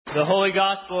The Holy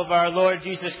Gospel of our Lord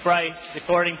Jesus Christ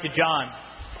according to John.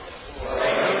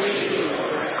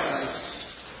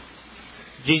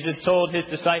 Jesus told his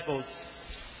disciples,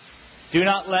 "Do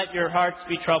not let your hearts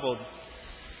be troubled.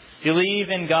 Believe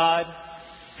in God,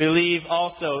 believe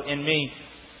also in me.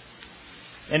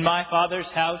 In my Father's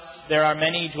house there are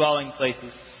many dwelling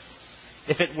places.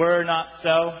 If it were not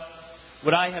so,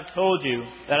 would I have told you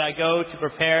that I go to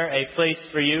prepare a place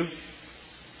for you?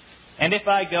 And if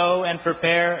I go and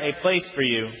prepare a place for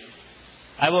you,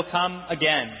 I will come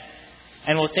again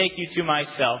and will take you to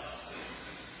myself,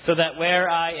 so that where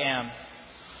I am,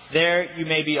 there you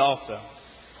may be also.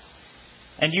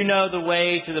 And you know the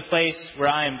way to the place where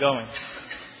I am going."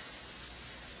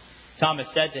 Thomas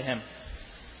said to him,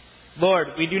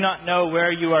 "Lord, we do not know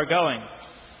where you are going.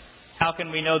 How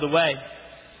can we know the way?"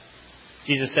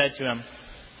 Jesus said to him,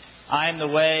 "I am the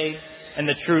way and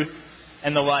the truth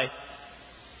and the life.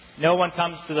 No one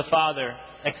comes to the Father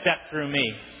except through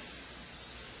me.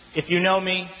 If you know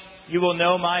me, you will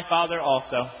know my Father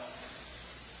also.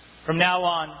 From now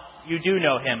on, you do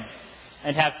know him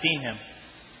and have seen him."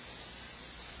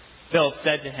 Philip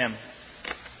said to him,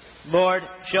 "Lord,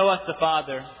 show us the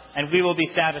Father, and we will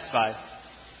be satisfied."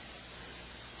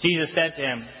 Jesus said to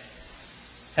him,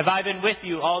 "Have I been with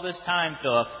you all this time,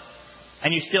 Philip,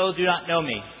 and you still do not know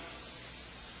me?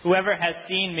 Whoever has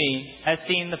seen me has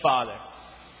seen the Father.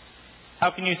 How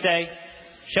can you say,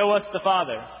 'Show us the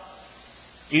Father'?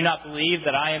 Do you not believe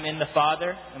that I am in the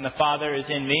Father, and the Father is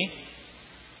in me?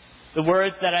 The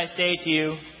words that I say to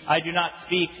you, I do not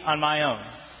speak on my own,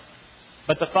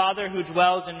 but the Father who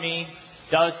dwells in me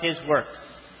does his works.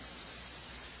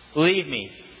 Believe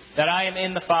me that I am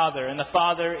in the Father, and the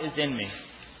Father is in me.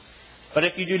 But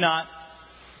if you do not,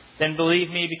 then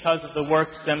believe me because of the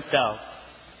works themselves.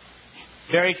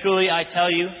 Very truly I tell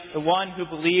you, the one who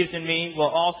believes in me will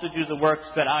also do the works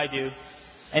that I do,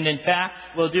 and in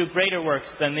fact will do greater works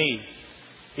than these,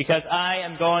 because I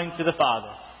am going to the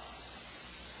Father.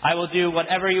 I will do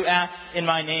whatever you ask in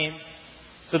my name,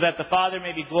 so that the Father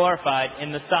may be glorified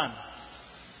in the Son.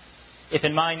 If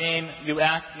in my name you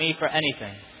ask me for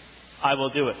anything, I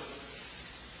will do it."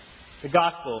 The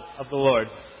Gospel of the Lord.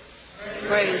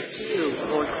 Praise to you,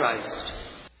 Lord Christ.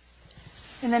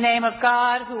 In the name of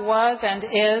God, who was and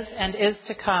is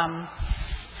to come.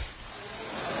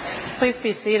 Please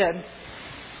be seated.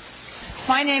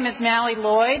 My name is Mally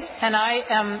Lloyd, and I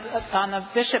am on the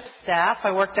bishop's staff.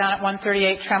 I work down at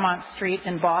 138 Tremont Street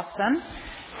in Boston.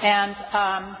 And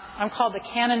I'm called the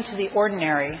Canon to the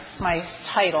Ordinary. It's my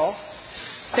title.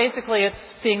 Basically,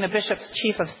 it's being the bishop's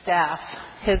chief of staff,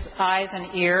 his eyes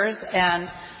and ears, and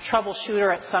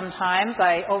troubleshooter at some times.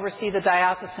 I oversee the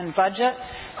diocesan budget,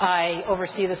 I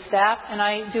oversee the staff, and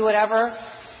I do whatever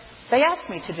they ask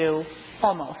me to do,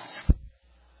 almost.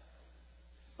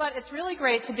 But it's really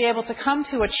great to be able to come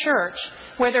to a church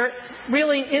where there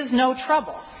really is no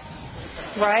trouble,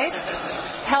 right?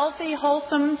 Healthy,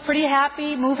 wholesome, pretty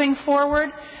happy, moving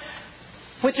forward,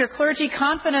 with your clergy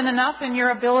confident enough in your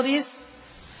abilities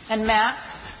and Matt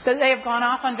that they have gone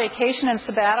off on vacation and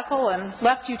sabbatical and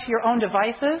left you to your own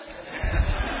devices.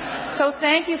 So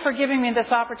thank you for giving me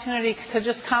this opportunity to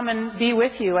just come and be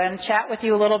with you and chat with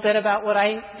you a little bit about what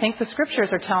I think the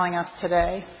Scriptures are telling us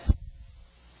today.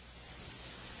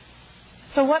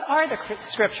 So what are the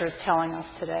Scriptures telling us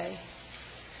today?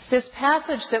 This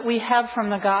passage that we have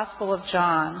from the Gospel of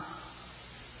John.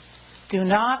 "Do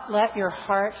not let your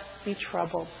heart be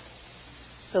troubled.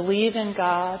 Believe in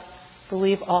God.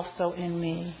 Believe also in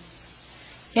me.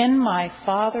 In my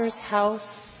Father's house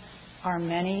are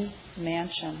many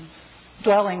mansions,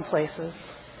 dwelling places.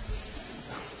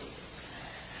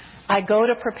 I go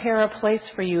to prepare a place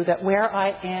for you, that where I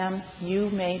am, you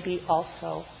may be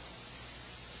also."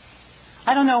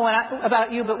 I don't know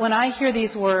about you, but when I hear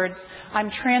these words, I'm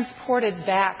transported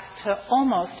back to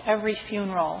almost every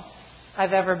funeral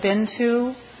I've ever been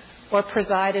to or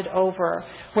presided over,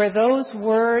 where those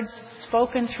words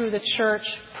spoken through the church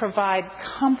provide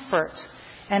comfort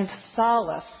and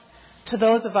solace to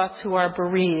those of us who are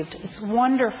bereaved. It's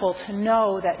wonderful to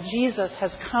know that Jesus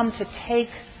has come to take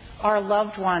our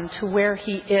loved one to where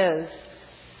he is.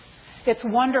 It's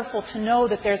wonderful to know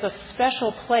that there's a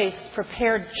special place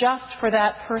prepared just for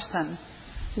that person,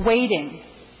 waiting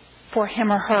for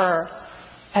him or her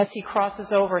as he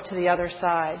crosses over to the other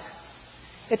side.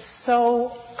 It's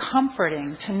so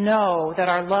comforting to know that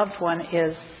our loved one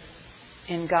is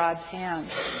in God's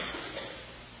hands.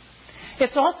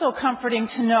 It's also comforting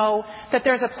to know that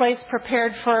there's a place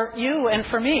prepared for you and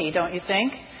for me, don't you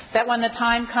think? That when the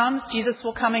time comes, Jesus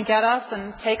will come and get us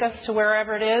and take us to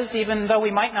wherever it is, even though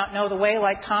we might not know the way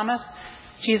like Thomas.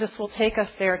 Jesus will take us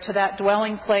there to that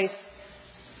dwelling place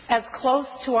as close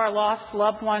to our lost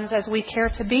loved ones as we care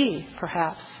to be,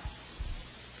 perhaps.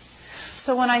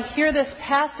 So when I hear this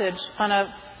passage on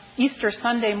a Easter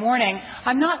Sunday morning,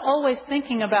 I'm not always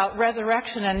thinking about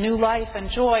resurrection and new life and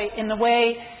joy in the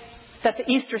way that the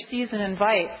Easter season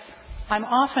invites. I'm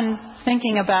often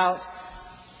thinking about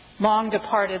long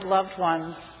departed loved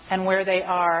ones and where they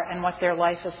are and what their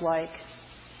life is like.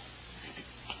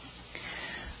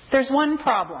 There's one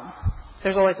problem.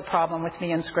 There's always a problem with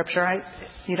me in Scripture.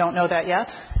 You don't know that yet.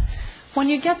 When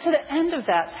you get to the end of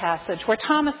that passage where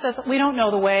Thomas says, we don't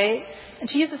know the way, and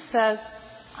Jesus says,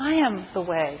 I am the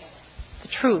way, the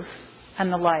truth,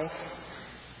 and the life.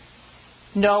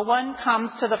 No one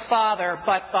comes to the Father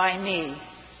but by me.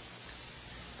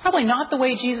 Probably not the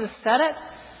way Jesus said it,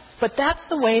 but that's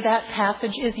the way that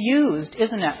passage is used,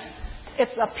 isn't it?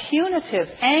 It's a punitive,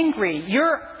 angry,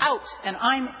 you're out and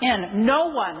I'm in. No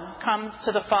one comes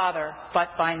to the Father but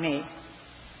by me.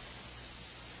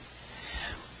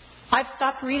 I've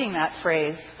stopped reading that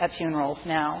phrase at funerals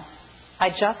now. I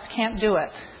just can't do it.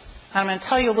 I'm going to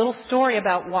tell you a little story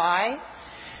about why,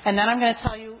 and then I'm going to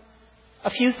tell you a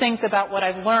few things about what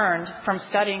I've learned from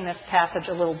studying this passage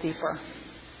a little deeper.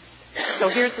 So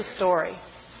here's the story.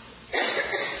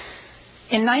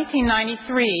 In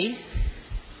 1993,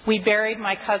 we buried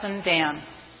my cousin Dan.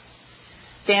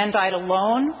 Dan died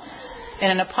alone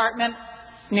in an apartment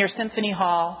near Symphony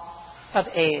Hall of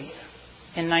AIDS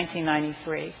in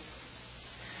 1993.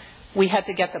 We had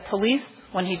to get the police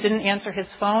when he didn't answer his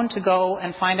phone to go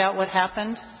and find out what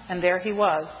happened, and there he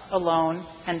was, alone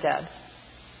and dead.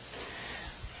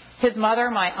 His mother,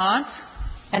 my aunt,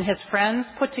 and his friends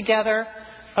put together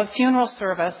a funeral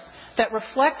service that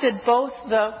reflected both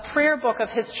the prayer book of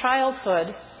his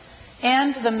childhood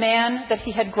and the man that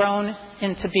he had grown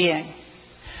into being.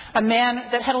 A man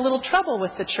that had a little trouble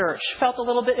with the church, felt a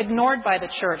little bit ignored by the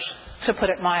church, to put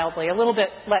it mildly, a little bit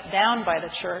let down by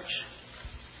the church.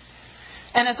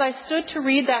 And as I stood to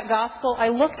read that gospel, I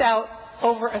looked out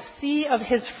over a sea of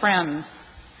his friends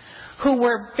who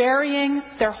were burying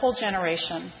their whole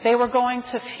generation. They were going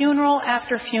to funeral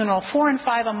after funeral, 4 and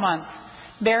 5 a month,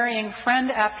 burying friend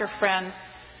after friend.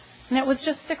 And it was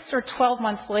just 6 or 12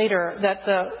 months later that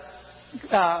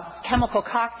the chemical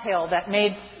cocktail that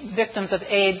made victims of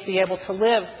AIDS be able to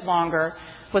live longer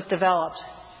was developed.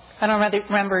 I don't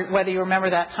remember whether you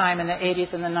remember that time in the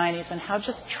 80s and the 90s and how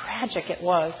just tragic it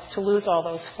was to lose all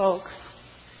those folks.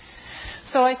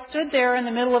 So I stood there in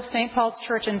the middle of St. Paul's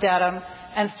Church in Dedham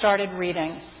and started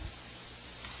reading.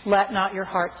 Let not your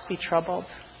hearts be troubled.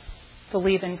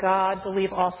 Believe in God,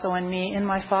 believe also in me. In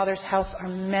my Father's house are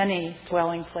many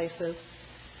dwelling places.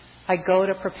 I go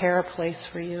to prepare a place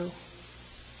for you.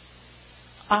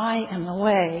 I am the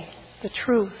way, the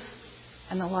truth,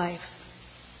 and the life.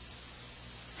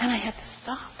 And I had to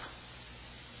stop.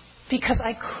 Because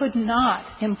I could not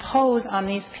impose on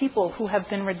these people who have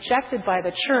been rejected by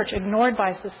the church, ignored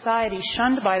by society,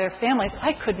 shunned by their families.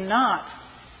 I could not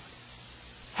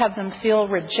have them feel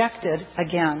rejected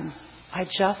again. I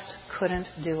just couldn't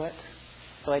do it.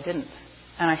 So I didn't.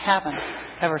 And I haven't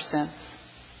ever since.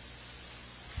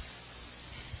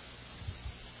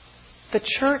 The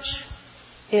church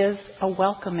is a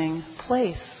welcoming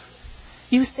place.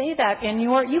 You say that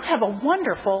you have a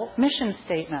wonderful mission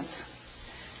statement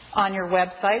on your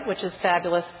website, which is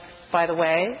fabulous, by the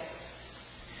way.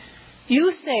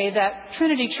 You say that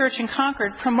Trinity Church in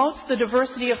Concord promotes the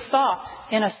diversity of thought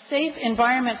in a safe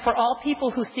environment for all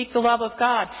people who seek the love of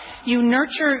God. You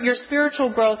nurture your spiritual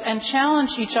growth and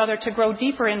challenge each other to grow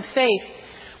deeper in faith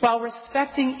while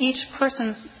respecting each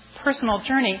person's personal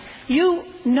journey. You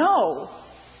know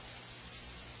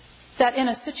that in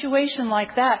a situation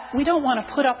like that, we don't want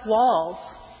to put up walls.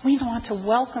 We want to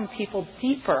welcome people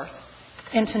deeper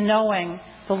into knowing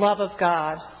the love of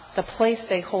God, the place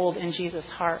they hold in Jesus'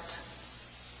 heart.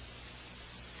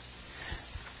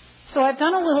 So I've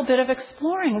done a little bit of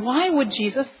exploring. Why would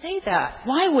Jesus say that?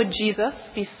 Why would Jesus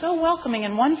be so welcoming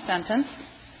in one sentence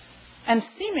and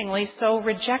seemingly so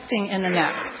rejecting in the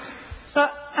next? So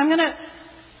I'm going to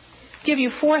give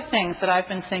you 4 things that I've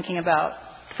been thinking about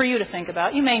for you to think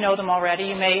about. You may know them already.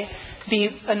 You may be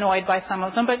annoyed by some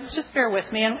of them, but just bear with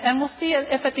me, and we'll see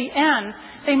if at the end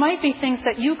they might be things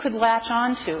that you could latch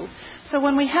onto. So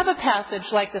when we have a passage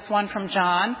like this one from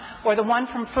John, or the one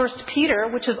from 1 Peter,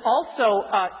 which is also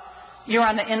you're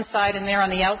on the inside and they're on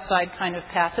the outside kind of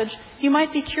passage, you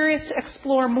might be curious to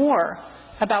explore more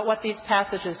about what these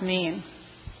passages mean.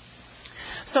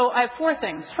 So I have 4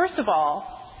 things. First of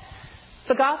all,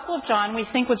 the Gospel of John, we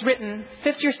think, was written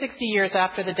 50 or 60 years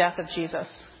after the death of Jesus.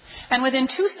 And within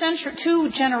 2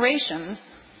 generations,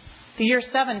 the year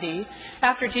 70,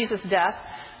 after Jesus' death,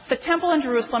 the temple in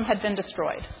Jerusalem had been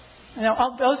destroyed. You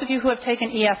know, those of you who have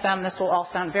taken ESM, this will all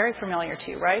sound very familiar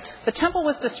to you, right? The temple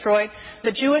was destroyed.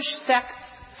 The Jewish sects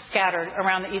scattered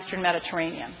around the eastern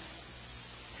Mediterranean.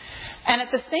 And at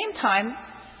the same time,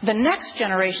 the next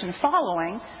generation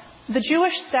following, the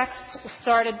Jewish sects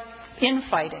started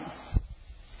infighting.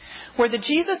 Were the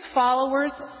Jesus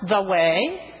followers the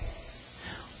way,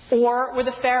 or were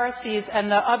the Pharisees and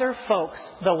the other folks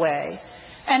the way?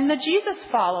 And the Jesus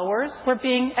followers were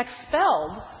being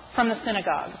expelled from the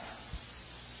synagogues.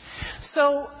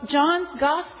 So John's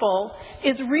gospel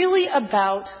is really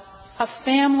about a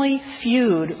family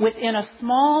feud within a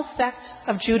small sect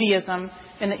of Judaism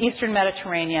in the eastern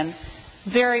Mediterranean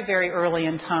very, very early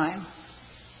in time.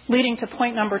 Leading to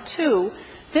point number 2,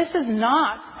 this is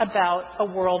not about a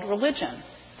world religion.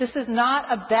 This is not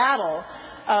a battle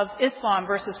of Islam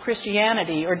versus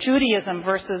Christianity or Judaism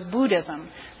versus Buddhism.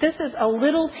 This is a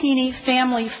little teeny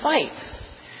family fight.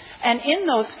 And in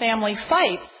those family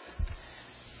fights,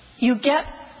 you get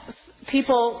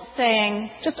people saying,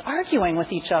 just arguing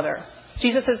with each other.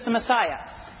 Jesus is the Messiah.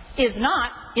 Is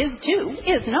not, is to,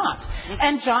 is not.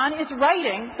 And John is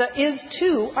writing the is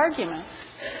to argument.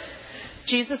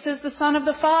 Jesus is the Son of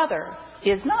the Father.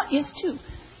 Is not, is to.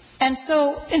 And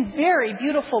so, in very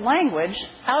beautiful language,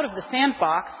 out of the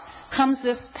sandbox, comes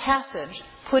this passage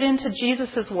put into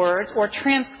Jesus' words, or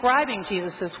transcribing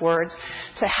Jesus' words,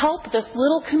 to help this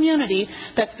little community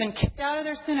that's been kicked out of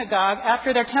their synagogue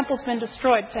after their temple's been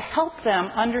destroyed, to help them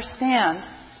understand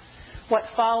what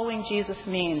following Jesus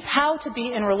means, how to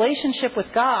be in relationship with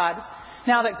God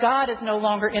now that God is no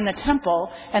longer in the temple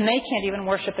and they can't even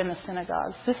worship in the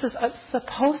synagogues. This is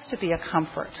supposed to be a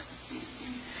comfort.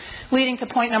 Leading to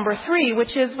point number 3,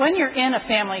 which is when you're in a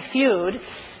family feud,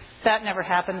 that never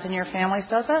happens in your families,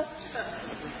 does it?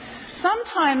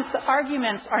 Sometimes the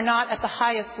arguments are not at the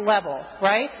highest level,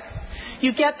 right?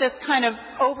 You get this kind of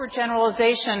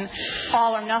overgeneralization,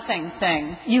 all or nothing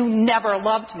thing. You never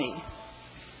loved me.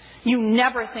 You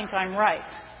never think I'm right.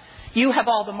 You have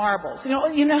all the marbles.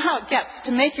 You know how it gets.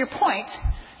 To make your point,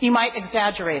 you might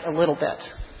exaggerate a little bit.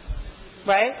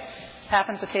 Right?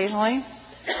 Happens occasionally.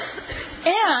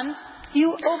 And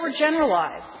you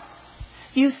overgeneralize.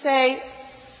 You say,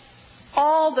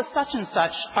 all the such and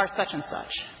such are such and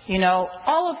such.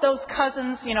 All of those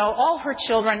cousins, all her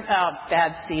children,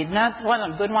 bad seed, not one of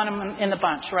them, good one in the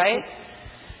bunch, right?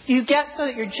 You get so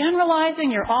that you're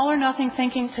generalizing, you're all or nothing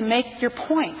thinking to make your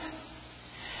point.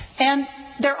 And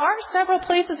there are several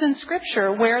places in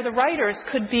Scripture where the writers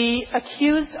could be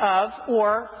accused of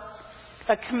or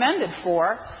commended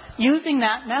for using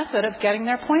that method of getting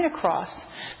their point across.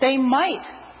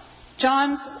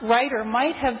 John's writer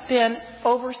might have been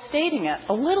overstating it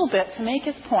a little bit to make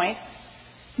his point.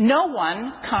 No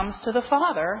one comes to the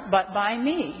Father but by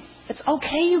me. It's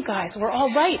okay, you guys. We're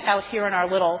all right out here in our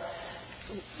little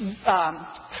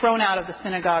thrown out of the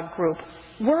synagogue group.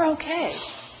 We're okay.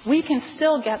 We can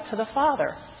still get to the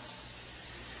Father.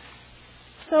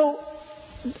 So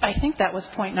I think that was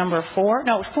point number 4.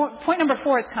 No, point number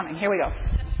 4 is coming. Here we go.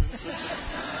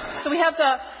 So we have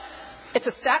it's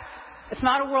a sect. It's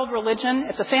not a world religion.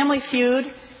 It's a family feud,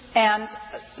 and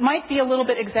might be a little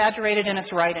bit exaggerated in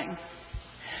its writing.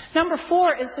 Number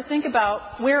 4 is to think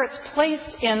about where it's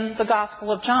placed in the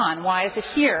Gospel of John. Why is it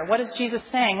here? What is Jesus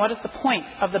saying? What is the point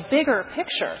of the bigger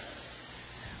picture?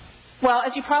 Well,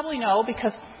 as you probably know,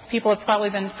 because people have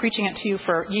probably been preaching it to you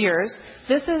for years,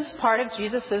 this is part of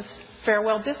Jesus'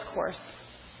 farewell discourse.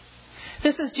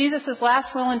 This is Jesus'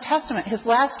 last will and testament, his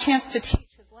last chance to teach,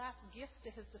 his last gift to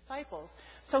his disciples.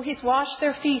 So he's washed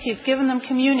their feet, he's given them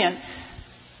communion.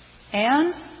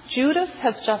 And Judas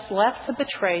has just left to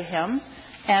betray him,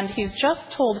 and he's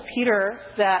just told Peter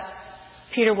that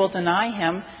Peter will deny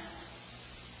him.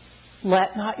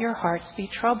 Let not your hearts be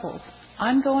troubled.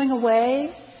 I'm going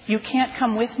away. You can't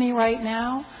come with me right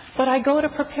now, but I go to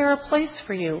prepare a place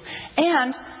for you.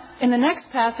 And in the next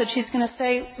passage, he's going to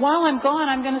say, while I'm gone,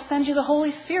 I'm going to send you the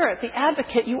Holy Spirit, the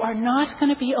advocate. You are not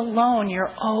going to be alone. You're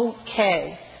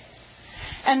okay.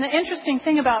 And the interesting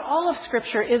thing about all of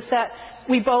Scripture is that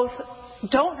we both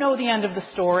don't know the end of the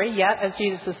story yet as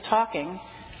Jesus is talking,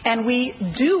 and we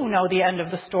do know the end of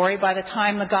the story by the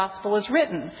time the Gospel is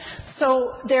written.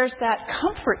 So there's that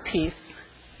comfort piece.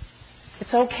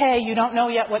 It's okay, you don't know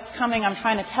yet what's coming, I'm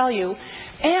trying to tell you.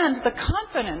 And the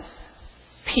confidence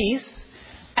piece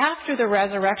after the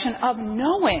resurrection of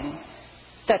knowing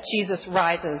that Jesus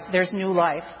rises, there's new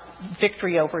life,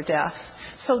 victory over death.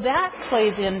 So that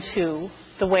plays into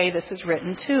the way this is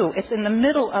written too. It's in the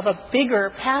middle of a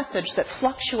bigger passage that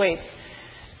fluctuates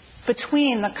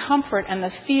between the comfort and the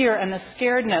fear and the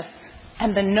scaredness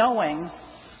and the knowing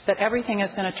that everything is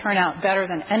going to turn out better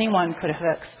than anyone could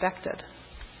have expected.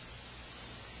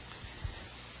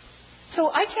 So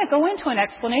I can't go into an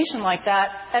explanation like that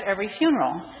at every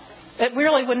funeral. It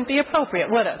really wouldn't be appropriate,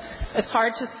 would it? It's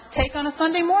hard to take on a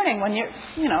Sunday morning when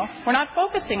we're not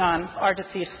focusing on our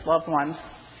deceased loved ones.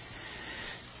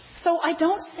 So I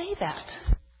don't say that.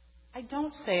 I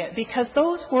don't say it because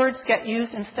those words get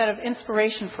used instead of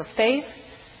inspiration for faith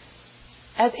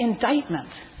as indictment.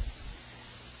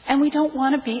 And we don't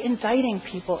want to be indicting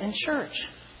people in church.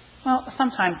 Well,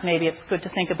 sometimes maybe it's good to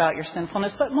think about your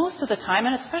sinfulness, but most of the time,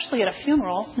 and especially at a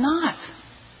funeral, not.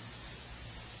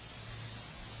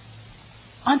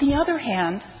 On the other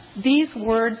hand, these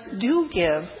words do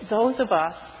give those of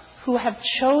us who have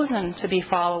chosen to be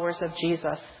followers of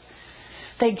Jesus,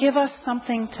 they give us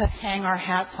something to hang our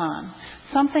hats on,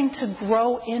 something to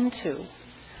grow into.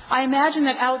 I imagine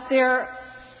that out there,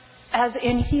 as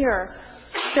in here,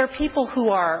 there are people who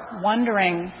are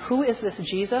wondering, who is this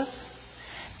Jesus?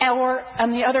 Or,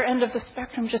 on the other end of the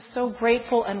spectrum, just so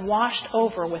grateful and washed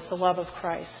over with the love of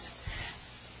Christ.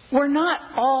 We're not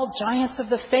all giants of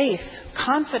the faith,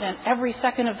 confident every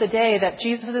second of the day that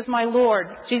Jesus is my Lord,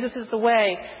 Jesus is the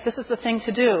way, this is the thing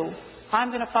to do. I'm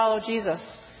going to follow Jesus.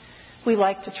 We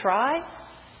like to try.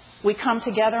 We come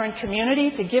together in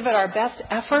community to give it our best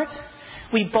effort.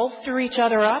 We bolster each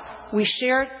other up. We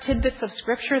share tidbits of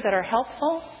Scripture that are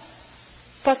helpful.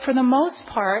 But for the most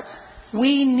part,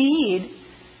 we need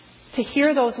to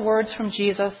hear those words from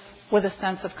Jesus with a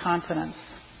sense of confidence.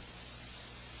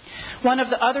 One of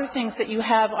the other things that you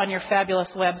have on your fabulous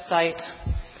website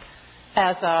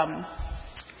as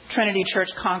Trinity Church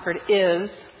Concord is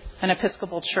an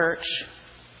Episcopal church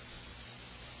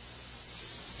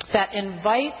that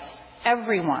invites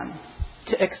everyone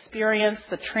to experience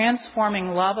the transforming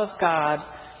love of God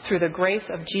through the grace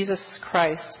of Jesus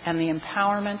Christ and the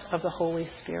empowerment of the Holy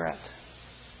Spirit.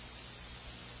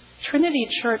 Trinity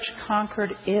Church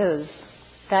Concord is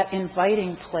that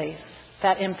inviting place,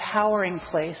 that empowering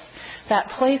place, that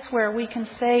place where we can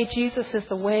say Jesus is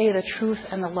the way, the truth,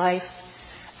 and the life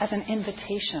as an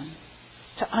invitation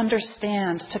to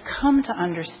understand, to come to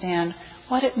understand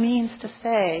what it means to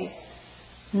say,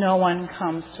 no one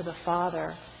comes to the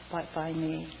Father but by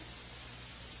me.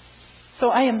 So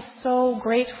I am so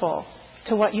grateful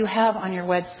to what you have on your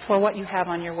for what you have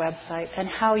on your website and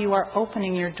how you are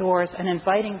opening your doors and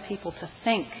inviting people to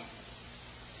think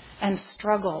and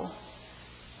struggle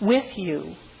with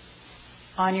you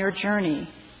on your journey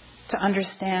to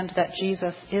understand that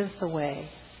Jesus is the way,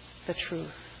 the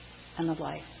truth, and the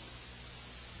life.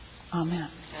 Amen.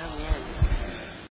 Amen.